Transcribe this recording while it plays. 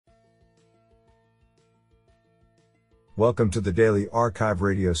Welcome to the Daily Archive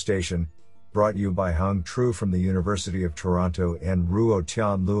radio station, brought you by Hung Tru from the University of Toronto and Ruo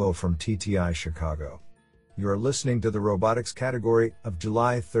Tian Luo from TTI Chicago. You are listening to the robotics category of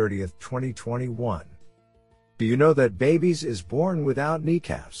July 30th, 2021. Do you know that babies is born without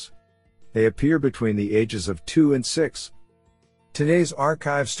kneecaps? They appear between the ages of 2 and 6. Today's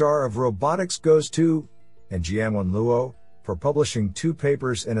archive star of robotics goes to Jianwen Luo for publishing 2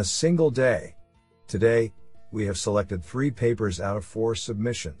 papers in a single day. Today, we have selected 3 papers out of 4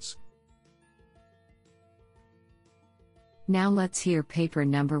 submissions. Now let's hear paper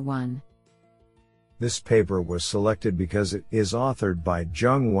number 1. This paper was selected because it is authored by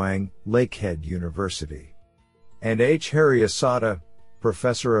Zheng Wang, Lakehead University, and H. Hari Asada,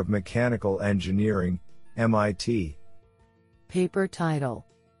 Professor of Mechanical Engineering, MIT. Paper title: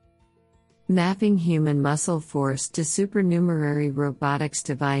 Mapping Human Muscle Force to Supernumerary Robotics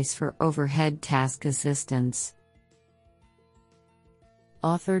Device for Overhead Task Assistance.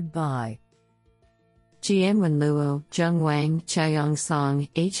 Authored by Jianwen Luo, Zheng Wang, Chaiyong Song,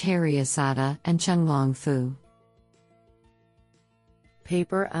 H. Hari Asada, and Chenglong Fu.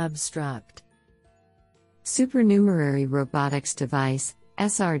 Paper abstract: Supernumerary Robotics Device,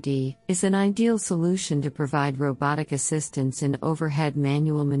 SRD, is an ideal solution to provide robotic assistance in overhead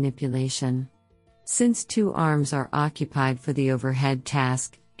manual manipulation. Since 2 arms are occupied for the overhead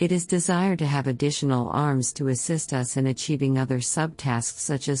task, it is desired to have additional arms to assist us in achieving other subtasks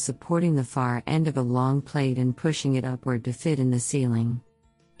such as supporting the far end of a long plate and pushing it upward to fit in the ceiling.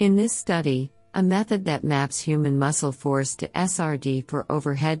 In this study, a method that maps human muscle force to SRD for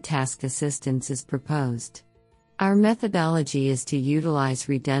overhead task assistance is proposed. Our methodology is to utilize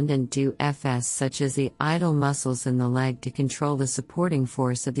redundant DoFS such as the idle muscles in the leg to control the supporting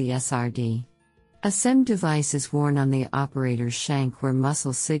force of the SRD. A SEM device is worn on the operator's shank where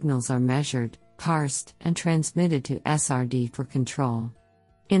muscle signals are measured, parsed, and transmitted to SRD for control.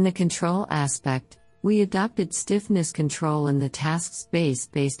 In the control aspect, we adopted stiffness control in the task space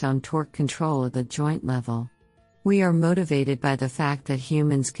based on torque control at the joint level. We are motivated by the fact that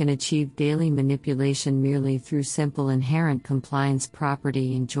humans can achieve daily manipulation merely through simple inherent compliance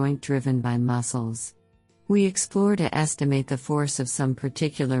property in joint driven by muscles. We explore to estimate the force of some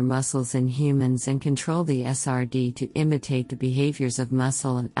particular muscles in humans and control the SRD to imitate the behaviors of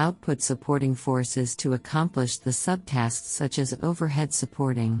muscle and output supporting forces to accomplish the subtasks such as overhead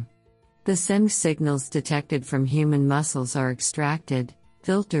supporting. The SEM signals detected from human muscles are extracted,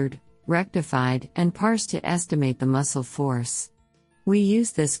 filtered, rectified, and parsed to estimate the muscle force. We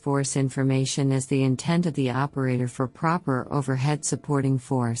use this force information as the intent of the operator for proper overhead supporting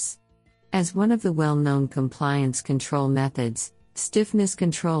force. As one of the well-known compliance control methods, stiffness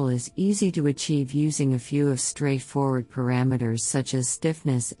control is easy to achieve using a few of straightforward parameters such as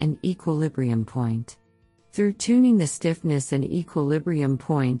stiffness and equilibrium point. Through tuning the stiffness and equilibrium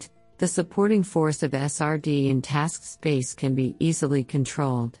point, the supporting force of SRD in task space can be easily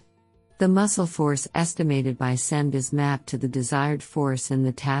controlled. The muscle force estimated by SEM is mapped to the desired force in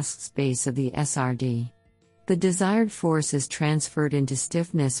the task space of the SRD. The desired force is transferred into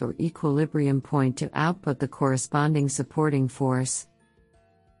stiffness or equilibrium point to output the corresponding supporting force.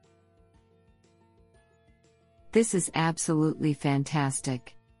 This is absolutely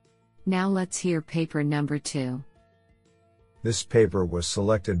fantastic. Now let's hear paper number 2. This paper was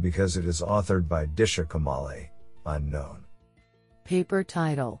selected because it is authored by Disha Kamale, unknown. Paper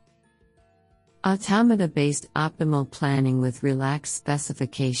title: Automata-based optimal planning with relaxed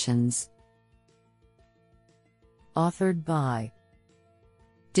specifications. Authored by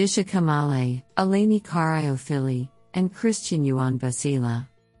Disha Kamale, Eleni Karaofili, and Christian Yuan Basila.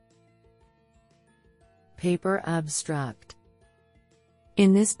 Paper abstract: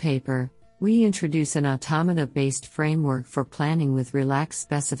 In this paper, we introduce an automata-based framework for planning with relaxed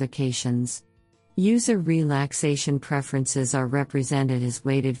specifications. User relaxation preferences are represented as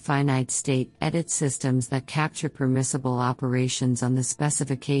weighted finite-state edit systems that capture permissible operations on the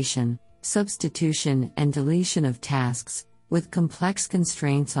specification, substitution and deletion of tasks, with complex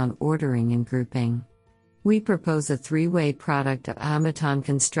constraints on ordering and grouping. We propose a 3-way product automaton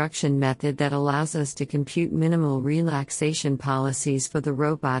construction method that allows us to compute minimal relaxation policies for the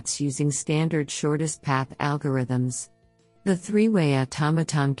robots using standard shortest path algorithms. The 3-way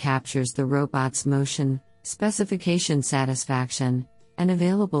automaton captures the robot's motion, specification satisfaction, and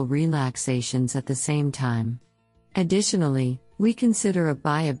available relaxations at the same time. Additionally, we consider a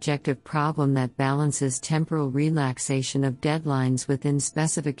bi-objective problem that balances temporal relaxation of deadlines within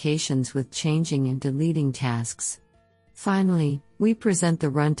specifications with changing and deleting tasks. Finally, we present the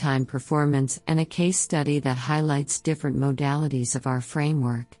runtime performance and a case study that highlights different modalities of our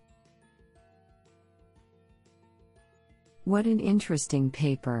framework. What an interesting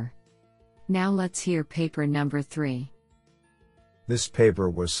paper. Now let's hear paper number 3. This paper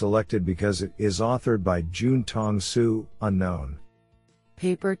was selected because it is authored by Juntong Su, unknown.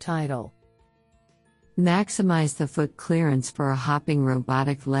 Paper title: Maximize the foot clearance for a hopping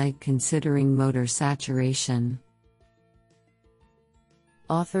robotic leg considering motor saturation.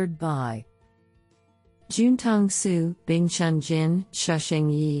 Authored by Juntong Su, Bingshun Jin, Shusheng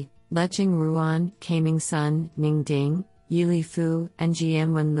Yi, Lecheng Ruan, Kaming Sun, Ning Ding, Yili Fu, and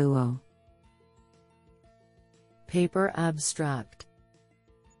Jianwen Luo. Paper abstract: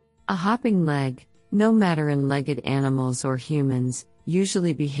 A hopping leg, no matter in legged animals or humans,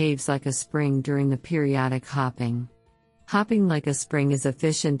 usually behaves like a spring during the periodic hopping. Hopping like a spring is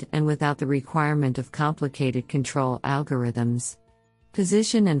efficient and without the requirement of complicated control algorithms.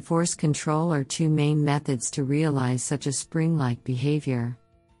 Position and force control are two main methods to realize such a spring-like behavior.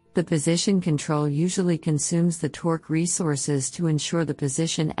 The position control usually consumes the torque resources to ensure the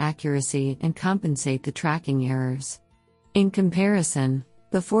position accuracy and compensate the tracking errors. In comparison,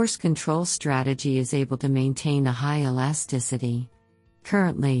 the force control strategy is able to maintain a high elasticity.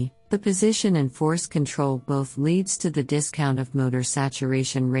 Currently, the position and force control both leads to the discount of motor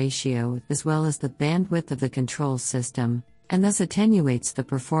saturation ratio as well as the bandwidth of the control system, and thus attenuates the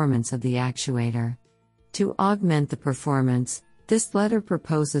performance of the actuator. To augment the performance, this letter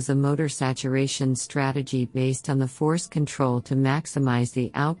proposes a motor saturation strategy based on the force control to maximize the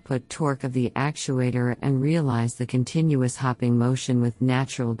output torque of the actuator and realize the continuous hopping motion with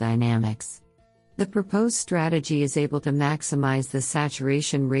natural dynamics. The proposed strategy is able to maximize the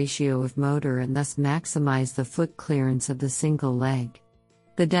saturation ratio of motor and thus maximize the foot clearance of the single leg.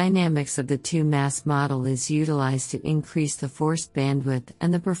 The dynamics of the two-mass model is utilized to increase the force bandwidth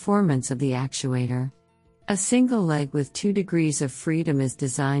and the performance of the actuator. A single leg with 2 degrees of freedom is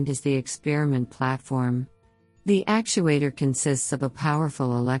designed as the experiment platform. The actuator consists of a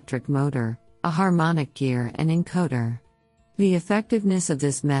powerful electric motor, a harmonic gear, and encoder. The effectiveness of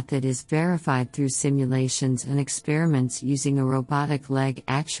this method is verified through simulations and experiments using a robotic leg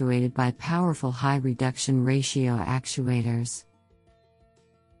actuated by powerful high reduction ratio actuators.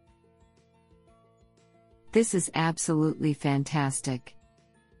 This is absolutely fantastic.